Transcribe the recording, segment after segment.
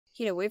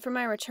Kita, wait for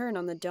my return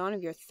on the dawn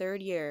of your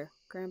 3rd year.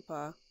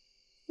 Grandpa. Are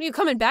you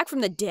coming back from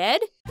the dead?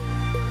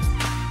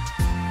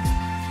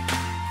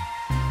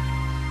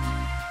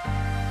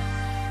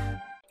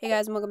 Hey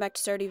guys, and welcome back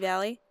to Stardew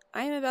Valley.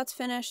 I am about to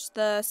finish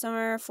the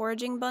Summer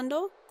Foraging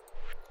Bundle.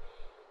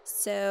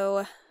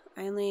 So,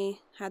 I only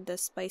had the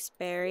spice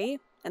berry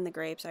and the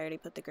grapes. I already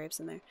put the grapes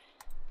in there.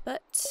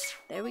 But,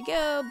 there we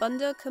go.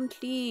 Bundle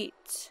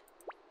complete.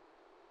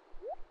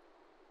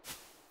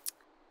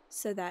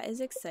 So that is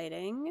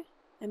exciting.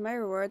 And my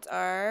rewards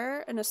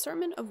are an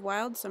assortment of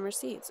wild summer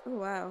seeds. Oh,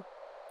 wow.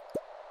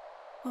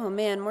 Oh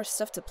man, more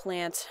stuff to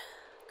plant.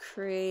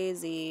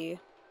 Crazy.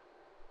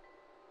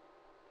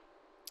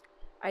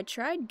 I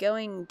tried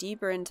going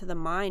deeper into the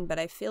mine, but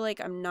I feel like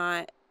I'm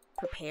not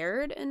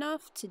prepared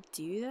enough to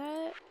do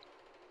that.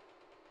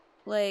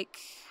 Like,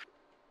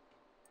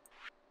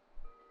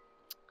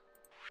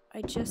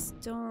 I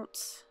just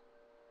don't...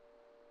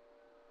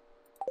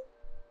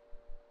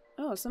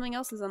 Oh, something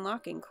else is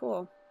unlocking.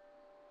 Cool.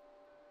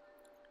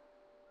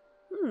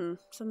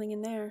 Something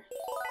in there.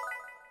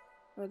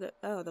 Or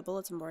the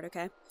bulletin board,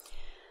 okay.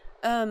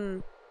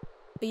 But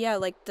yeah,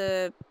 like,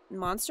 the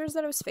monsters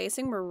that I was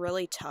facing were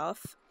really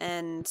tough,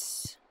 and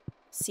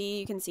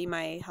you can see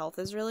my health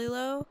is really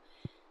low.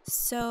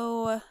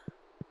 So,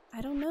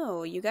 I don't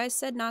know. You guys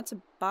said not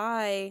to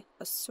buy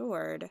a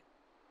sword,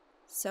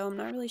 so I'm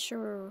not really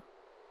sure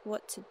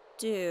what to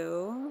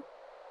do.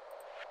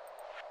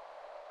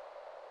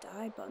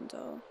 Dye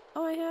bundle.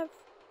 Oh, I have...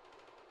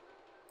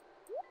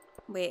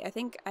 Wait, I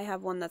think I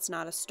have one that's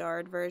not a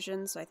starred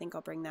version, so I think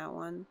I'll bring that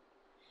one.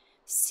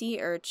 Sea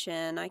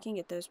urchin. I can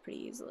get those pretty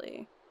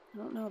easily. I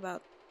don't know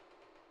about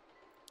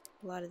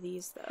a lot of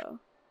these, though.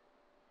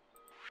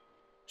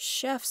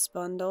 Chef's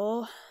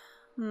bundle.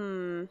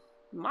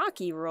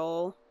 Maki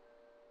roll.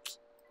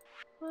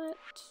 What?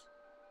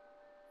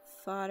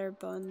 Fodder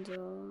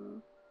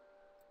bundle.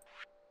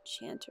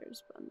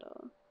 Chanter's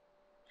bundle.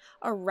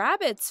 A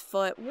rabbit's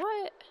foot?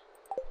 What?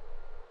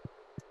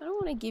 I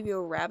don't want to give you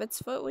a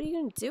rabbit's foot. What are you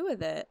going to do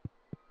with it?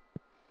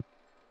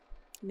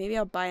 Maybe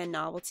I'll buy a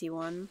novelty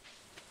one.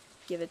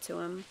 Give it to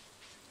him.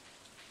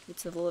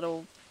 It's a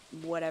little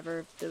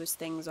whatever those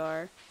things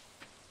are.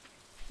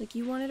 Like,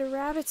 you wanted a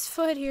rabbit's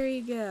foot? Here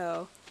you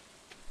go.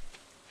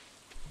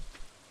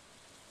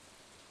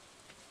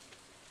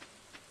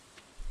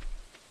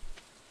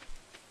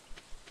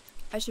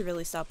 I should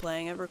really stop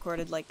playing. I've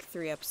recorded like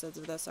 3 episodes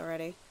of this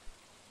already.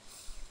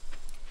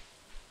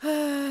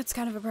 It's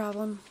kind of a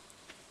problem.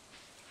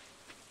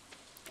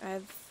 I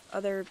have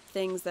other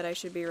things that I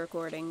should be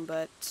recording,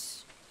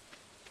 but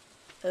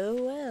oh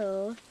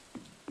well.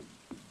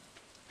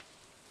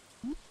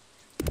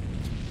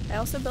 I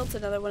also built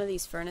another one of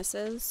these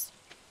furnaces,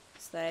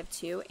 so that I have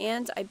 2,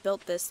 and I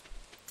built this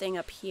thing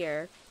up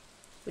here,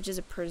 which is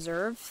a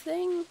preserve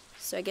thing,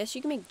 so I guess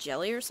you can make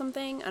jelly or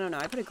something? I don't know,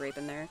 I put a grape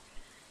in there.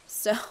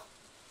 So,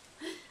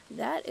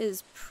 that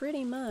is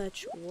pretty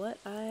much what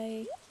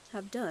I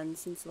have done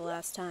since the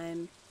last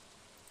time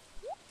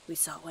we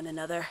saw one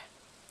another.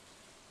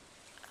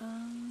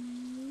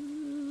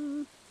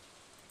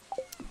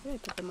 Where did I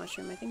put the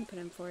mushroom? I think I put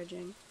it in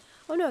foraging.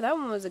 Oh no, that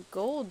one was a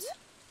gold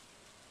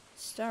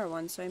star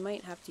one, so I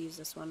might have to use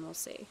this one. We'll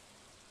see.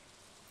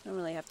 I don't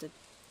really have to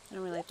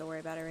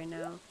worry about it right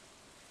now.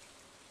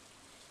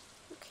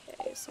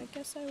 Okay, so I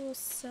guess I will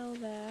sell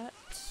that.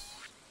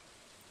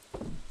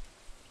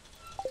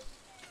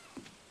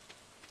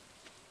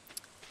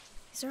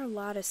 These are a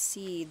lot of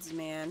seeds,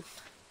 man.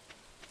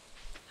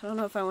 I don't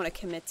know if I want to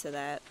commit to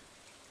that.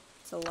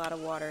 It's a lot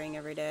of watering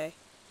every day.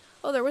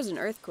 Oh, there was an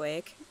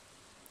earthquake.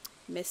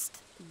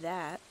 Missed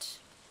that.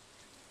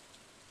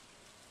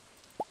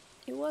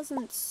 It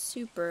wasn't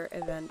super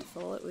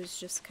eventful. It was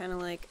just kind of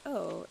like,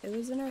 oh, it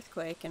was an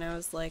earthquake. And I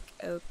was like,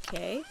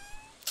 okay.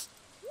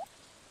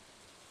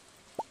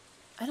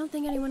 I don't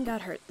think anyone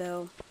got hurt,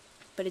 though.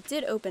 But it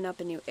did open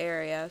up a new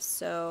area,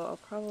 so I'll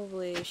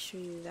probably show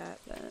you that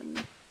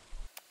then.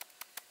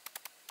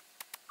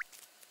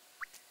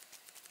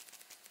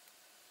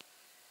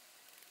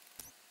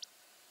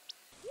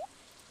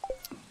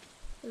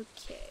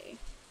 Okay.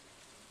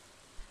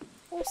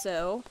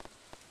 Also,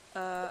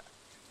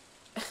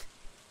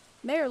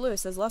 Mayor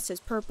Lewis has lost his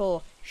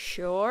purple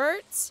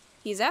shorts.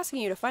 He's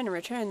asking you to find and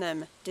return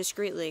them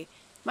discreetly.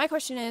 My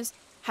question is,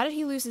 how did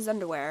he lose his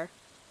underwear?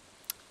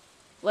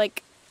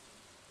 Like,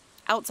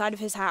 outside of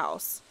his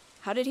house.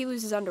 How did he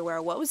lose his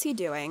underwear? What was he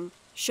doing?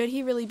 Should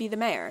he really be the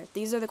mayor?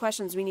 These are the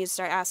questions we need to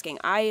start asking.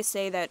 I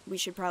say that we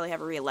should probably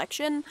have a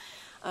re-election.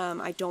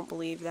 I don't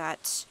believe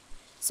that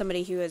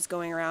somebody who is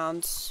going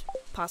around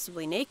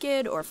possibly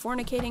naked or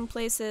fornicating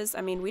places.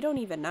 I mean, we don't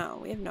even know.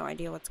 We have no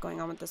idea what's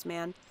going on with this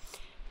man.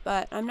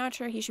 But I'm not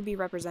sure he should be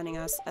representing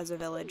us as a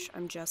village.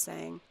 I'm just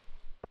saying.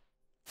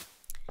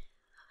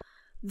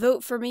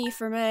 Vote for me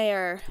for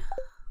mayor.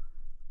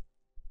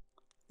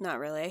 Not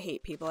really. I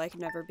hate people. I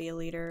could never be a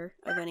leader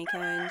of any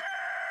kind.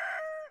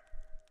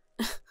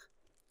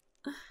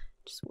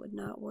 Just would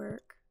not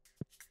work.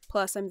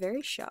 Plus, I'm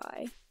very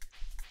shy.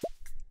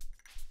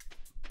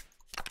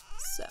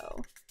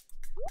 So.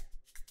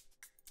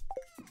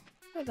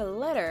 I have a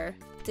letter.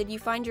 Did you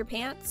find your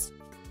pants?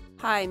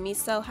 Hi, me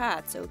sell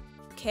hats.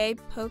 Okay,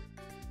 poke.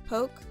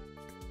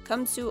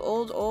 Come to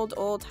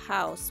old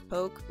house,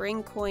 poke.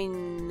 Bring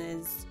coin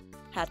is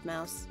hat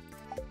mouse.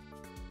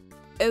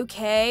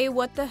 Okay,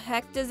 what the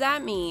heck does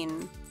that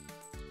mean?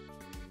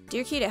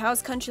 Dear Kita,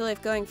 how's country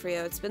life going for you?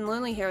 It's been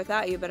lonely here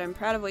without you, but I'm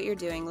proud of what you're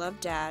doing. Love,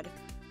 Dad.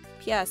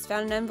 P.S.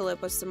 Found an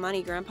envelope with some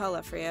money Grandpa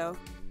left for you.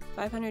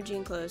 500 G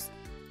enclosed.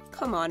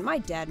 Come on, my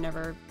dad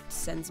never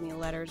sends me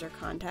letters or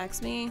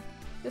contacts me.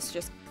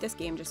 This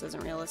game just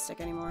isn't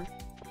realistic anymore.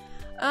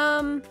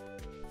 Alright,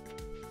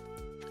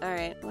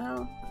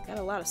 well, got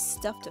a lot of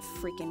stuff to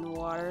freaking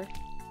water.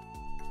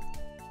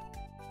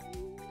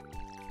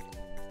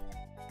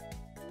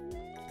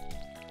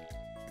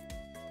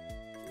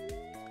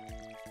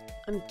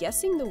 I'm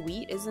guessing the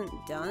wheat isn't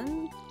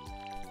done?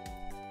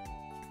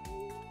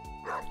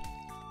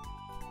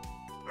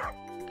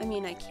 I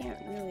mean, I can't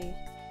really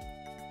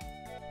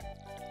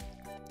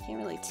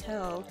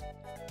tell.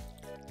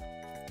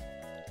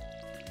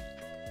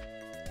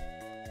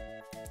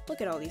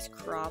 Look at all these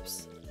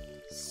crops.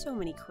 So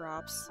many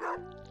crops.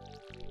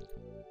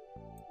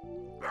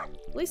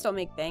 At least I'll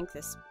make bank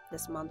this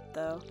month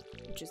though,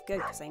 which is good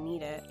because I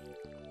need it.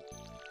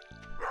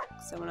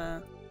 So I'm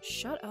gonna...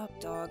 Shut up,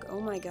 dog. Oh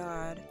my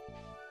god.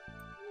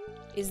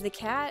 Is the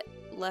cat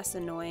less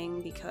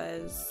annoying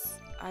because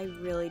I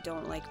really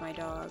don't like my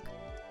dog?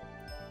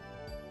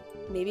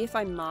 Maybe if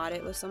I mod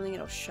it with something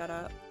it'll shut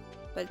up.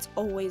 But it's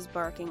always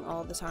barking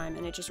all the time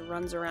and it just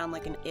runs around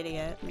like an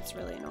idiot and it's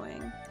really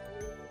annoying.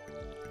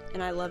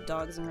 And I love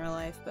dogs in real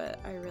life, but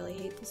I really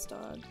hate this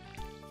dog.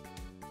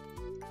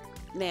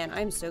 Man,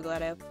 I'm so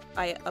glad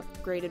I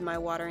upgraded my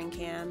watering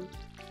can.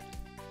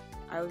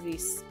 I would be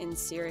in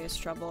serious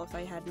trouble if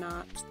I had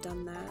not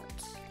done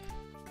that.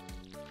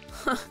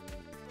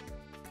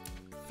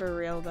 For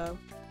real, though.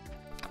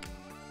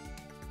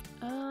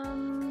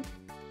 Oh,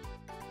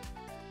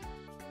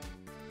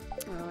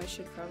 I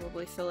should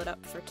probably fill it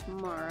up for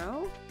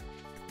tomorrow.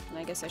 And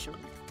I guess I should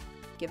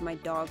give my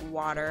dog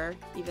water,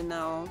 even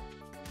though...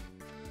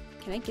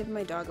 Can I give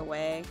my dog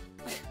away?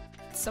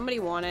 Somebody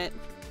want it?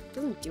 It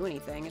doesn't do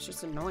anything, it's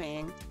just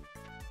annoying.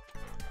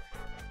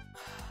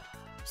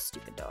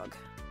 Stupid dog.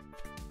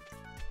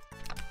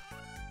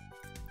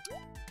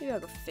 Maybe I'll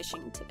go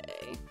fishing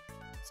today.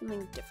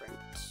 Something different.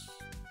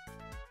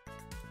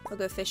 I'll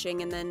go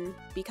fishing and then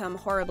become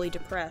horribly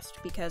depressed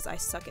because I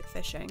suck at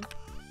fishing.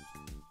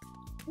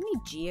 How many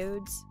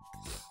geodes?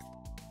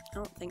 I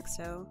don't think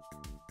so.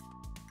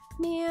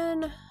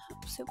 Man, I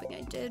was hoping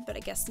I did, but I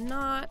guess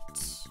not.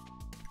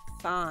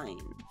 Fine.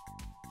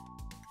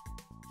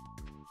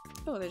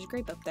 Oh, there's a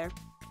grape up there.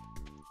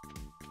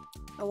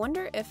 I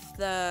wonder if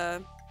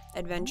the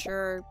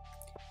adventure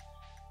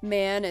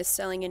man is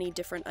selling any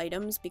different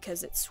items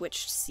because it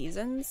switched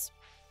seasons.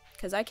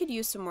 Because I could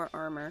use some more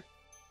armor.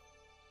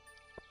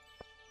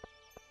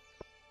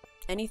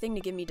 Anything to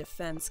give me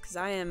defense, because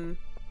I'm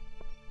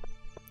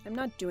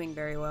not doing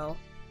very well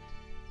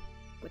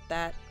with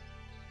that.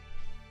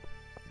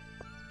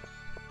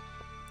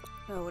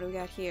 Oh, what do we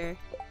got here?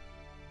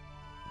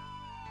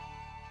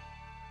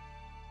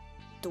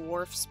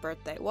 Dwarf's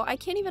birthday. Well, I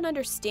can't even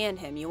understand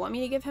him. You want me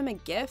to give him a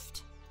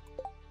gift?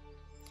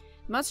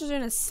 Monsters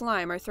in his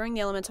slime are throwing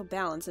the elemental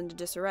balance into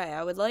disarray.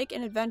 I would like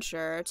an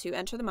adventurer to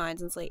enter the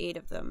mines and slay 8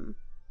 of them.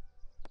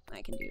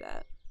 I can do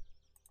that.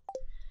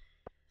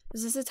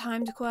 Is this a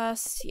timed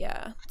quest?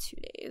 Yeah, 2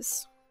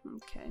 days.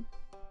 Okay.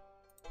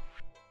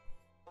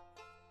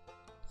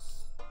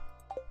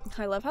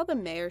 I love how the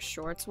Mayor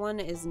Shorts one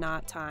is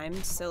not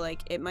timed, so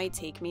like it might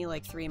take me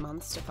like 3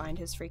 months to find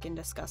his freaking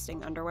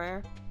disgusting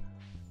underwear.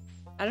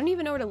 I don't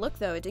even know where to look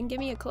though. It didn't give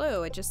me a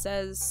clue. It just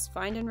says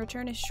find and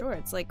return his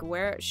shorts. Like,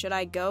 where should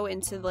I go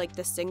into like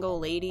the single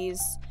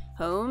ladies'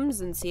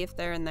 homes and see if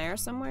they're in there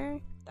somewhere?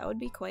 That would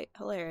be quite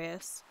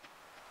hilarious.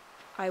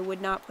 I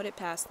would not put it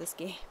past this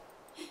game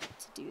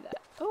to do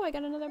that. Oh, I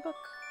got another book.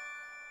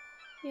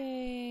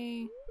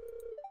 Yay.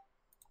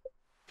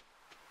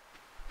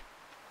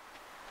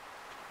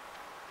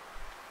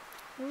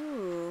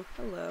 Ooh,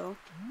 hello.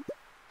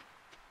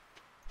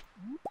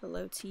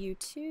 Hello to you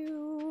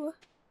too.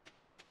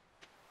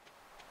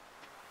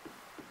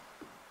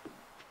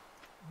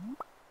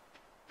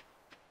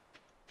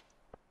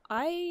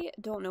 I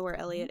don't know where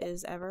Elliot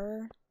is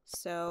ever,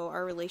 so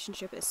our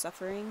relationship is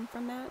suffering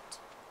from that.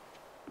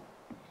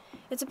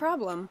 It's a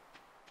problem.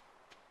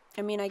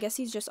 I mean, I guess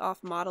he's just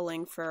off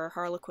modeling for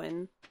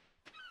Harlequin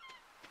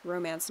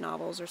romance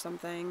novels or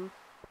something,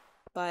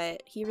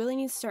 but he really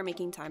needs to start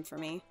making time for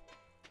me.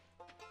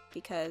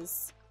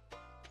 Because,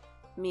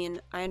 I mean,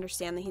 I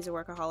understand that he's a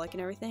workaholic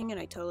and everything, and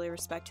I totally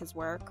respect his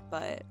work,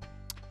 but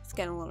it's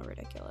getting a little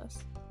ridiculous.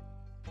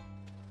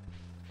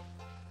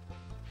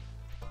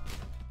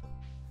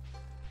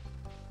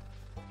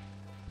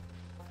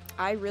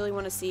 I really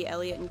want to see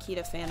Elliot and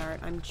Kita fan art,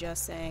 I'm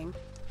just saying.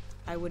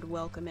 I would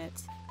welcome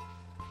it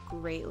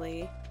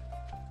greatly.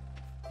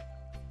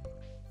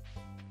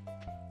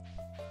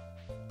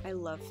 I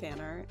love fan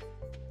art.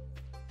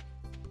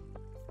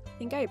 I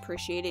think I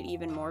appreciate it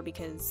even more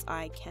because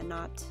I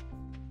cannot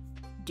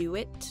do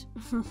it.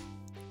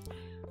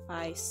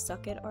 I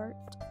suck at art,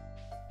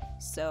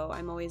 so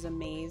I'm always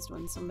amazed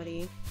when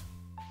somebody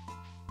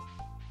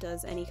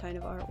does any kind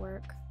of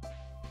artwork.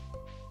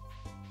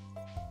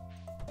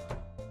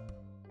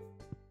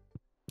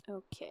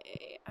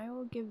 Okay, I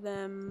will give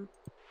them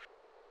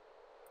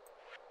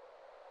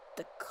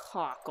the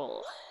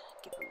cockle.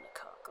 Give them the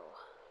cockle.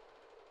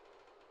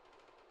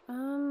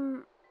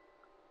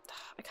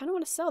 I kind of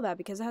want to sell that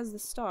because it has the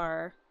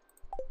star.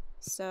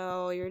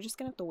 So you're just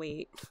gonna have to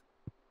wait.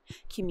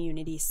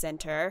 Community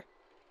center.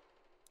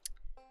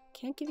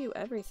 Can't give you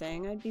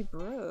everything. I'd be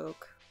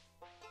broke.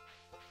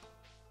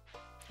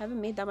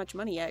 Haven't made that much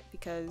money yet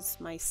because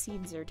my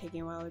seeds are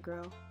taking a while to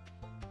grow.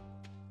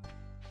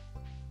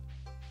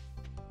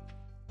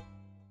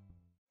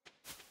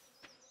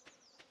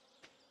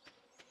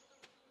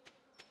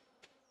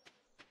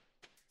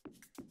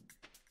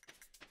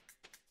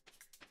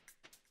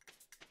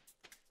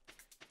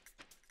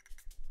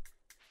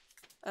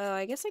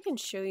 I guess I can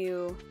show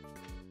you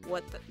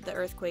what the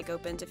earthquake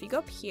opened. If you go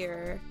up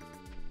here,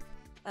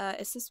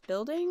 it's this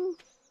building,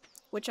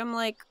 which I'm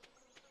like,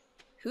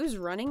 who's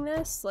running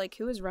this? Like,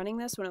 who was running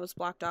this when it was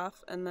blocked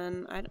off? And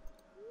then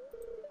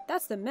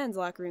that's the men's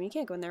locker room. You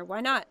can't go in there.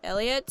 Why not?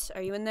 Elliot,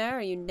 are you in there?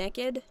 Are you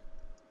naked?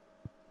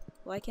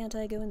 Why can't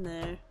I go in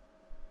there?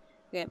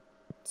 Okay,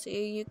 so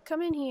you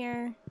come in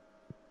here,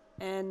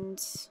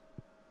 and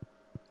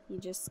you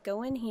just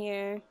go in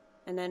here,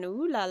 and then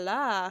ooh la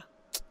la.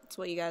 That's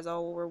what you guys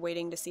all were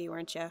waiting to see,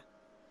 weren't you?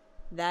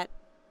 That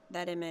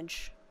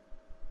image.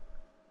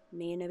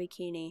 Me in a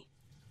bikini.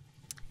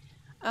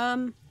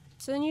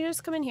 So then you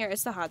just come in here.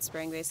 It's the hot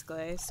spring,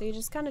 basically. So you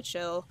just kind of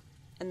chill,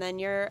 and then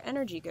your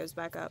energy goes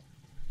back up,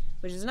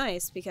 which is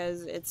nice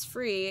because it's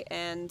free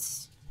and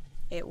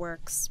it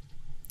works.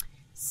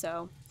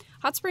 So,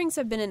 hot springs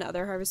have been in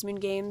other Harvest Moon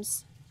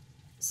games,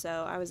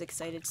 so I was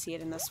excited to see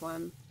it in this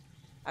one.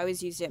 I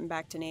always used it in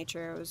Back to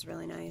Nature. It was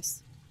really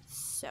nice.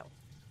 So,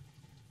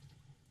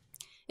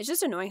 it's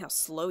just annoying how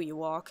slow you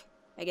walk.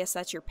 I guess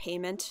that's your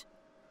payment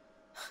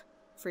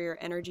for your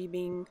energy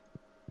being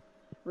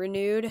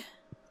renewed.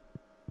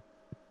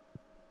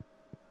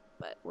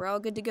 But we're all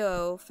good to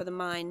go for the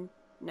mine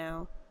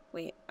now.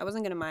 Wait, I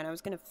wasn't gonna mine. I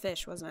was gonna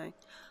fish, wasn't I?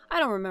 I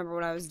don't remember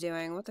what I was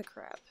doing. What the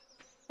crap?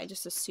 I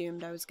just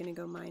assumed I was gonna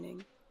go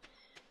mining.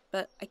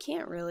 But I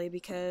can't really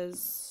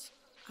because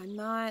I'm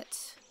not...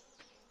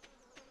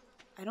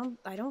 I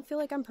don't feel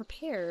like I'm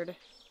prepared.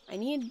 I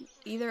need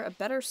either a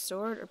better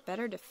sword or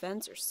better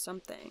defense or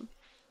something.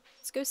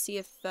 Let's go see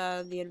if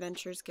the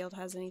Adventurers Guild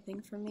has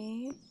anything for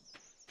me.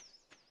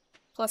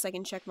 Plus, I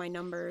can check my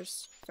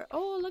numbers.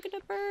 Oh, look at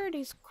the bird!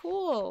 He's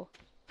cool!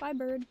 Bye,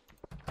 bird.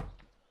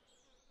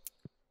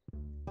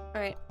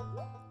 Alright.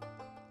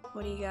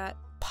 What do you got?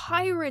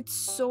 Pirate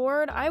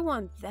sword? I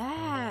want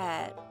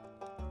that!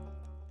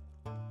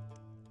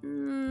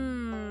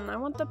 I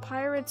want the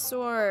pirate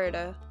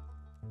sword.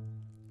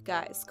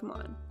 Guys, come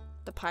on.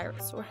 The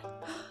pirate sword.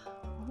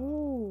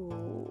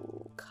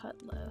 Ooh,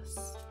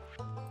 cutlass.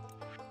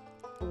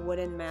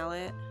 Wooden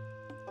mallet.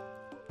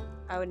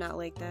 I would not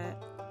like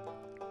that.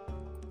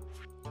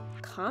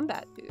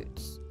 Combat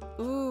boots.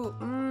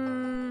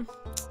 Ooh,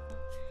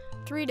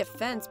 3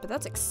 defense, but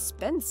that's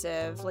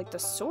expensive. Like, the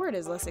sword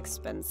is less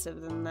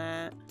expensive than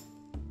that.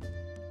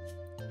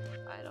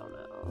 I don't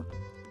know.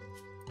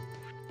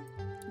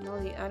 No,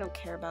 I don't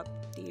care about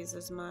these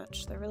as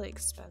much. They're really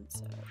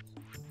expensive.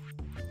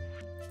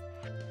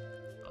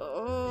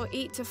 Oh,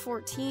 8 to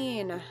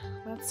 14.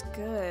 That's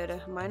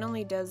good. Mine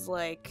only does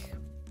like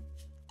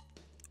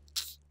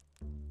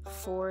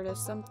 4 to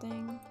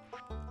something.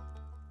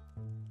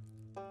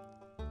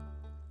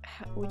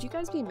 Would you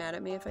guys be mad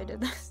at me if I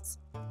did this?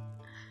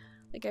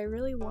 Like, I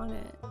really want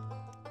it.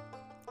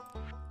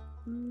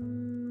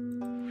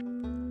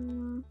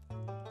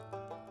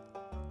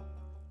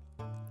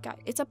 God,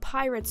 it's a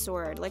pirate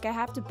sword. Like, I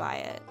have to buy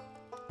it.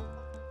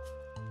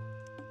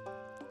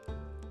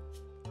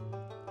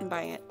 I'm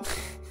buying it.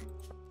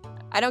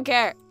 I don't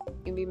care.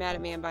 You can be mad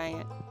at me, I'm buying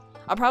it.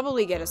 I'll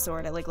probably get a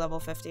sword at like level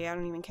 50. I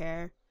don't even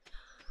care.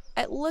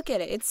 Look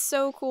at it. It's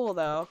so cool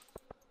though.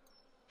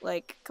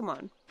 Like, come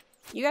on.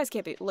 You guys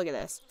can't be- look at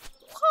this.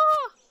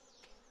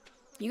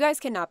 You guys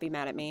cannot be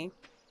mad at me.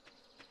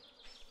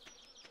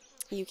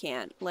 You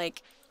can't.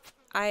 Like,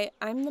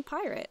 I'm the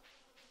pirate.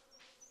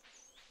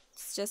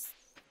 It's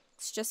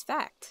just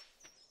fact.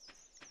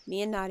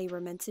 Me and Nadi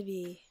were meant to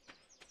be.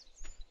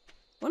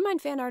 Wouldn't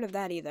mind fan art of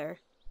that either.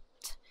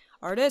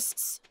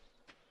 Artists!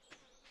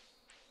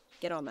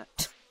 Get on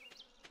that.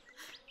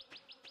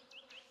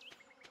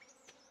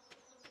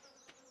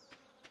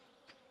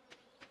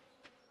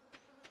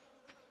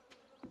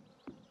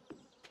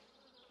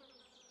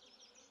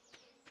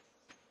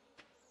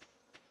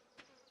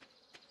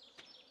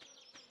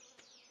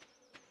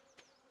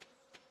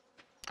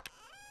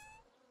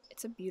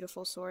 It's a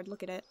beautiful sword.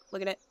 Look at it.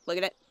 Look at it. Look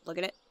at it. Look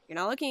at it. You're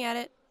not looking at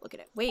it. Look at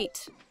it.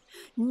 Wait.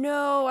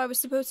 No, I was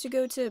supposed to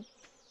go to...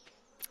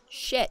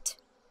 Shit.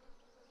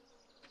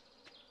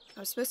 I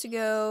was supposed to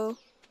go...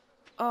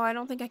 Oh, I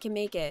don't think I can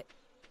make it.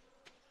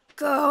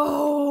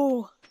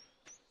 Go!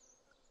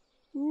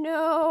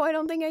 No, I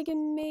don't think I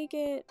can make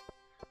it.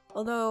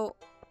 Although,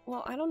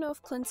 well, I don't know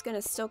if Clint's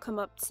gonna still come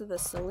up to the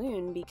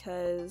saloon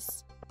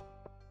because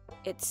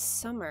it's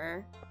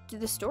summer. Do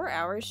the store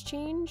hours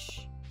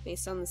change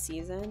based on the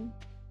season?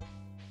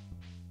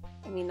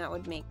 I mean, that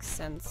would make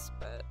sense,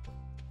 but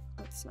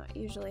that's not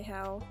usually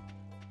how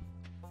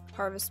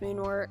Harvest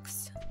Moon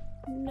works.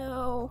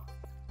 No.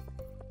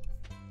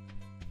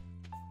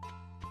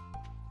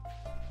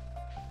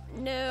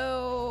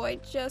 No, I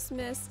just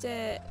missed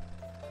it.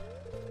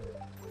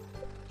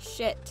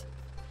 Shit.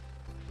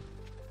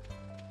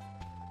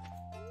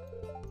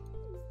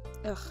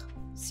 Ugh,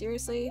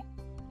 seriously?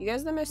 You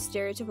guys are the most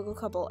stereotypical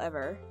couple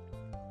ever.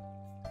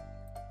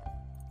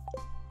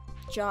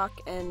 Jock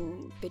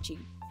and bitchy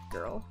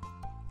girl.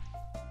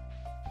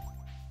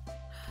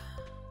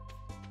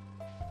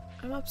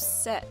 I'm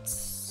upset.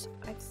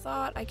 I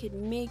thought I could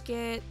make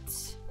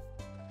it.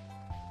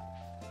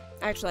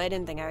 Actually, I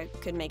didn't think I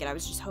could make it. I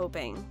was just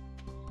hoping.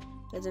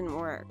 That didn't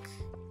work.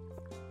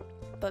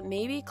 But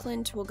maybe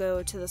Clint will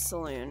go to the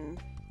saloon.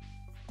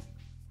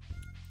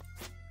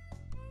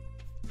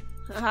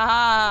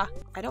 Haha!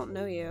 I don't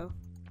know you.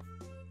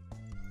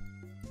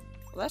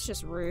 Well, that's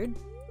just rude.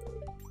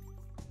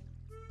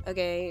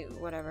 Okay,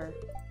 whatever.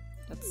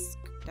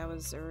 That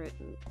was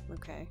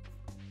okay.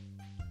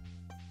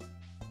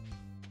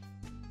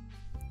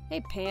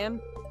 Hey, Pam.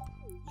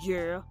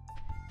 Yeah.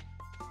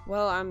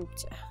 Well,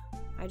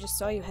 I just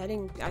saw you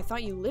heading. I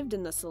thought you lived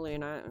in the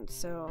saloon,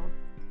 so.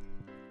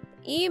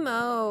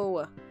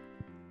 Emo!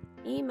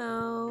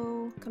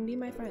 Emo, come be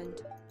my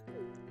friend.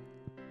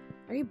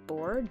 Are you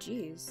bored?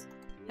 Jeez.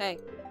 Hey.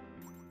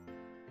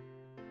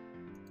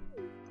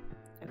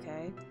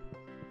 Okay.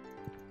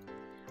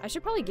 I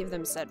should probably give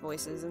them set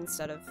voices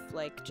instead of,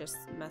 like, just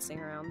messing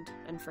around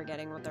and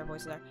forgetting what their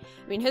voices are.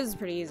 I mean, his is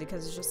pretty easy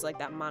because it's just, like,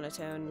 that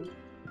monotone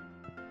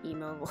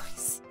emo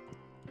voice.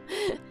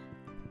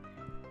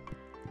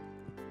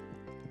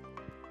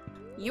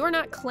 You are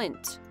not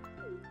Clint.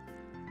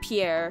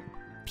 Pierre.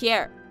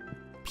 Pierre.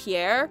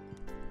 Pierre?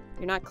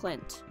 You're not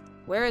Clint.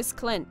 Where is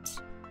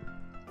Clint?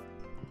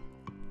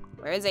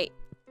 Where is he?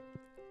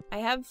 I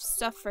have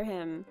stuff for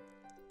him.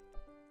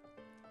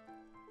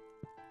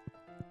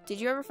 Did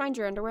you ever find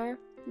your underwear,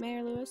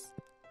 Mayor Lewis?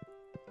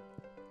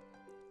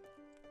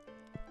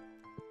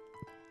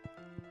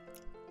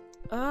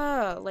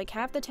 Oh, like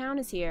half the town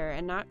is here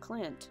and not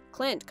Clint.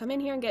 Clint, come in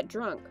here and get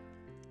drunk.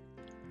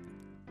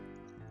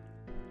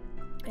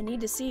 I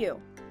need to see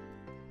you.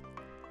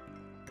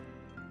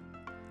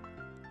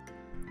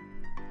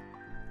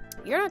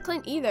 You're not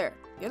Clint either.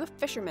 You're the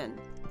fisherman.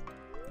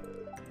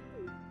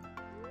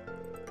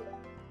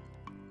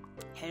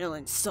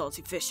 Handling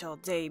salty fish all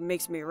day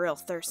makes me real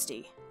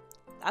thirsty.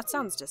 That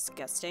sounds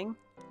disgusting.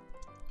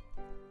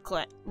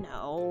 Clint,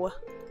 no.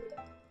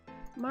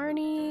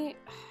 Marnie.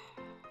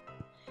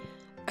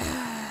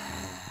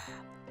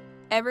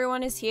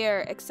 Everyone is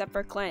here except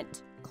for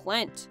Clint.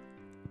 Clint,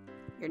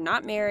 you're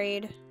not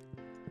married.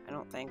 I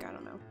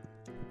don't know.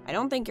 I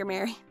don't think you're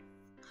married.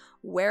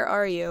 Where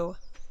are you?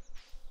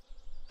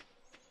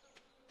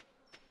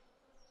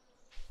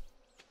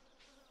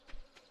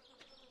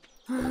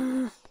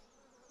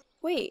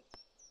 Wait.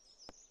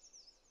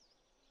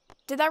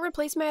 Did that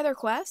replace my other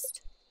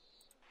quest?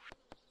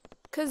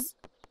 'Cause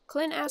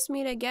Clint asked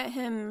me to get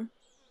him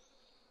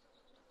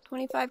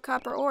 25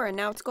 copper ore and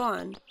now it's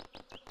gone.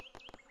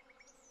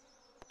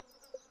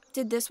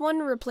 Did this one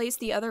replace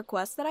the other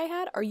quest that I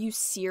had? Are you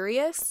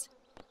serious?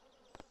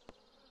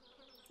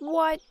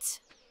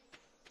 What?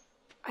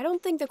 I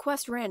don't think the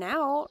quest ran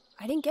out.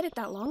 I didn't get it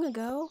that long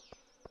ago.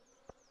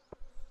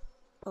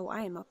 Oh,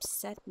 I am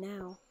upset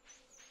now.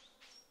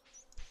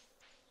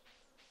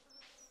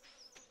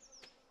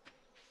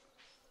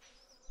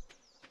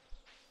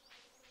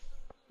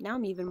 Now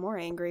I'm even more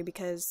angry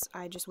because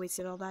I just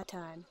wasted all that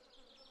time.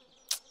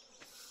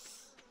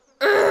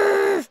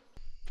 Urgh!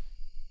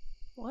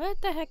 What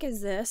the heck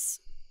is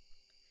this?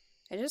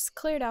 I just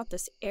cleared out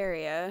this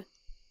area.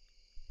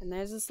 And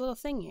there's this little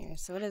thing here.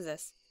 So what is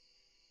this?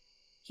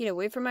 Kita,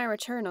 wait for my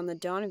return on the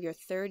dawn of your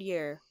 3rd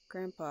year.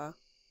 Grandpa. Are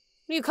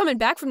you coming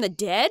back from the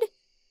dead?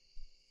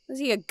 Was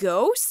he a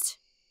ghost?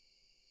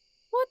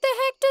 What the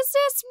heck does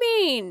this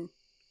mean?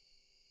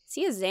 Is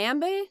he a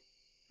zombie?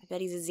 I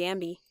bet he's a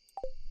zombie.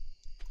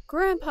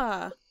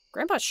 Grandpa.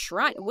 Grandpa's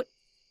shrine. What?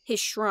 His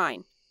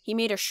shrine. He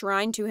made a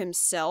shrine to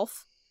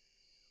himself?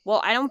 Well,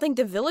 I don't think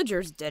the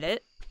villagers did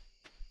it.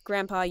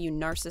 Grandpa, you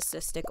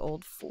narcissistic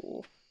old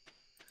fool.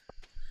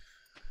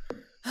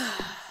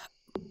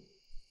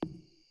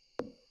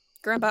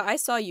 Grandpa, I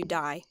saw you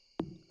die.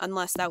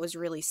 Unless that was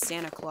really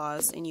Santa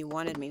Claus and you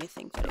wanted me to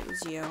think that it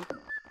was you.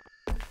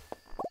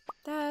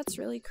 That's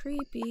really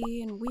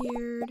creepy and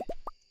weird.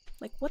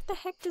 Like, what the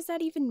heck does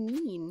that even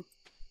mean?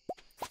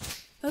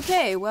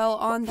 Okay, well,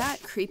 on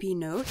that creepy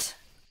note,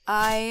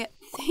 I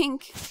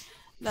think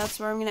that's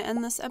where I'm going to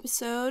end this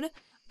episode.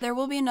 There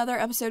will be another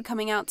episode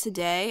coming out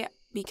today.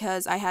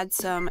 because I had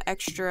some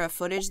extra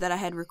footage that I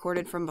had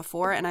recorded from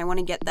before, and I want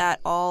to get that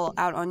all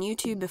out on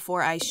YouTube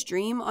before I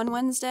stream on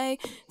Wednesday.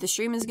 The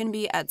stream is going to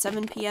be at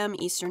 7 p.m.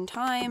 Eastern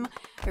Time.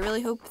 I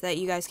really hope that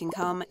you guys can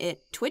come.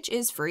 Twitch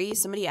is free.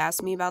 Somebody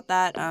asked me about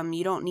that.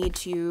 You don't need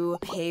to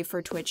pay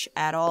for Twitch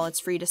at all. It's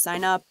free to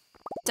sign up.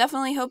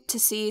 Definitely hope to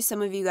see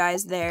some of you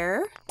guys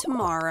there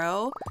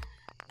tomorrow.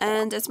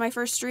 And it's my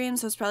first stream,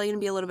 so it's probably going to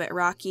be a little bit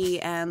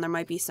rocky and there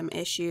might be some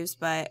issues,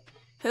 but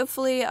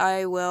hopefully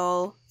I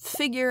will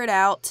figure it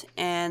out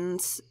and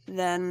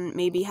then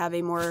maybe have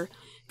a more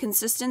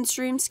consistent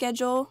stream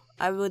schedule.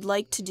 I would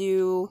like to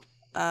do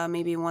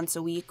maybe once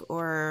a week,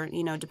 or,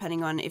 you know,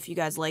 depending on if you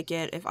guys like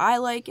it, if I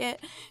like it,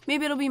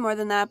 maybe it'll be more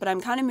than that, but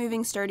I'm kind of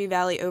moving Stardew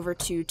Valley over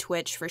to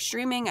Twitch for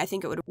streaming. I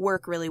think it would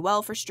work really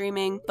well for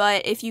streaming,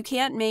 but if you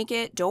can't make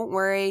it, don't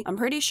worry. I'm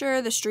pretty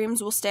sure the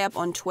streams will stay up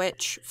on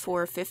Twitch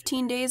for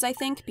 15 days, I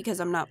think, because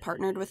I'm not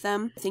partnered with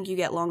them. I think you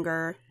get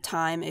longer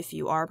time if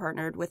you are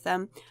partnered with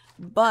them.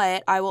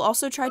 But I will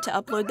also try to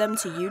upload them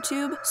to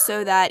YouTube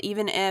so that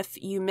even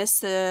if you miss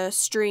the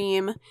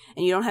stream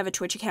and you don't have a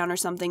Twitch account or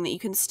something, that you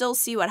can still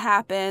see what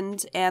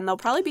happened, and they'll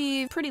probably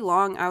be pretty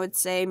long. I would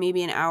say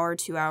maybe an hour,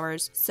 2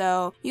 hours.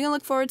 So you can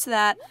look forward to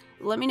that.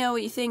 Let me know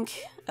what you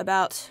think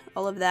about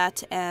all of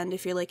that and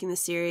if you're liking the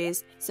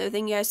series. So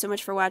thank you guys so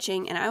much for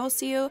watching, and I will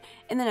see you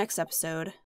in the next episode.